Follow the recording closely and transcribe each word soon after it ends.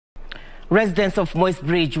Residents of Moist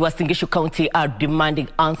Bridge, Uasin Gishu County are demanding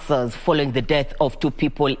answers following the death of two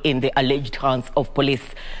people in the alleged hands of police.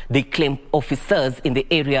 They claim officers in the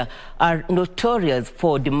area are notorious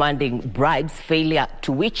for demanding bribes, failure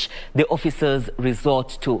to which the officers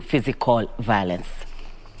resort to physical violence.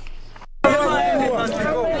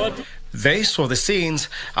 They saw the scenes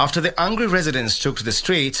after the angry residents took to the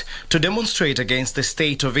street to demonstrate against the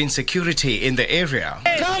state of insecurity in the area.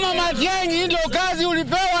 Kama Matiang'i ndio kazi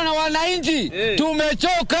ulipewa na wananchi,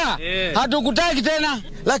 tumechoka, hatukutaki tena.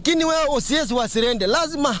 Lakini wewe usiesi wasirende,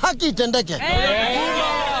 lazima haki itendeke.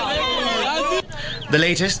 The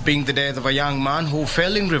latest being the death of a young man who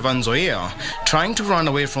fell in Rivanzoia trying to run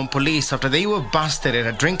away from police after they were busted at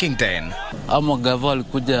a drinking den. Gava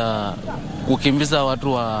alikuja kukimbiza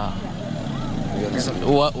watu wa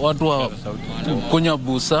kunywa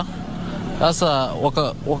busa. Sasa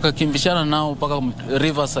wakakimbishana nao mpaka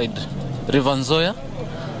Riverside, Rivanzoia.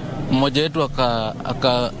 Mmoja wetu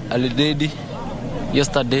alidedi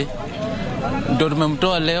yesterday. Ndio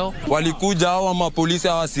tumemtoa leo. Walikuja hawa mapolisi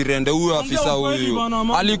hawa sirende, huyu afisa huyu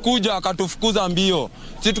alikuja akatufukuza mbio.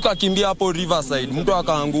 Sisi tukakimbia hapo Riverside, mtu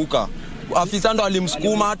akaanguka. Afisa ndo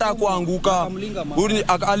alimsukuma hata kuanguka.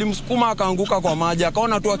 Alimsukuma akaanguka kwa maji,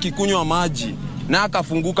 akaona tu akikunywa maji na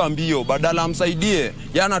akafunguka mbio badala amsaidie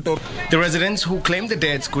yana to. The residents who claim the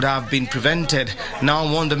deaths could have been prevented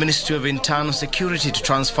now want the Ministry of Internal Security to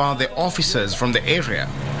transfer the officers from the area.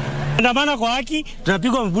 Ndamana kwa haki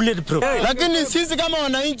tunapigwa bulletproof. Lakini sisi kama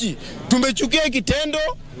wananchi tumechukia kitendo,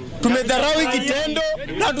 tumedharau kitendo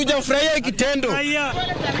na hatujafurahia kitendo.